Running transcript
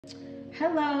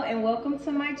Hello and welcome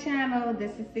to my channel.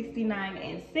 This is 69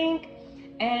 INSYNC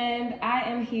and I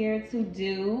am here to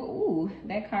do,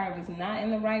 that card was not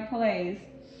in the right place.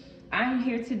 I'm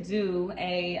here to do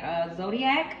a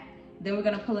zodiac. Then we're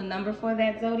gonna pull a number for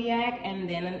that zodiac and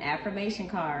then an affirmation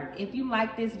card. If you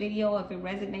like this video, if it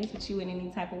resonates with you in any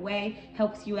type of way,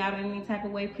 helps you out in any type of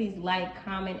way, please like,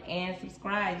 comment, and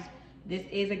subscribe. This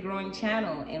is a growing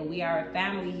channel and we are a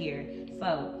family here.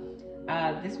 So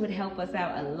this would help us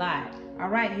out a lot. All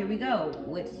right, here we go.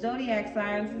 Which zodiac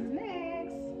signs is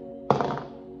next?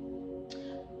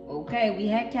 Okay, we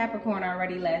had Capricorn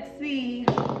already. Let's see.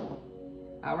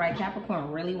 All right,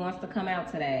 Capricorn really wants to come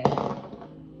out today.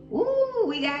 Ooh,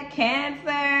 we got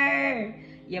Cancer.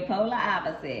 Your polar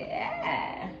opposite.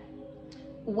 Yeah.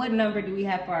 What number do we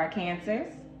have for our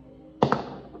Cancers?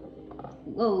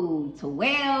 Whoa,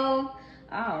 12.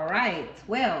 All right,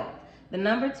 12. The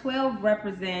number 12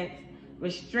 represents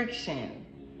restriction,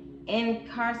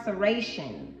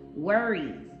 incarceration,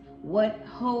 worries, what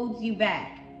holds you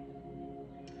back,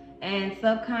 and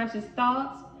subconscious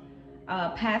thoughts,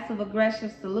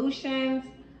 passive-aggressive solutions,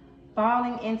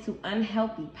 falling into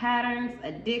unhealthy patterns,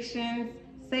 addictions,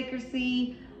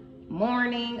 secrecy,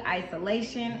 mourning,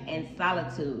 isolation, and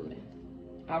solitude.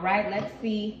 All right, let's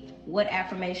see what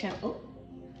affirmation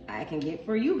I can get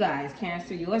for you guys,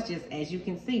 Cancer. Yours just, as you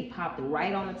can see, popped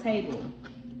right on the table.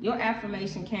 Your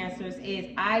affirmation, Cancers,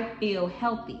 is I feel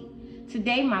healthy.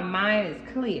 Today, my mind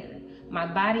is clear. My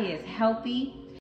body is healthy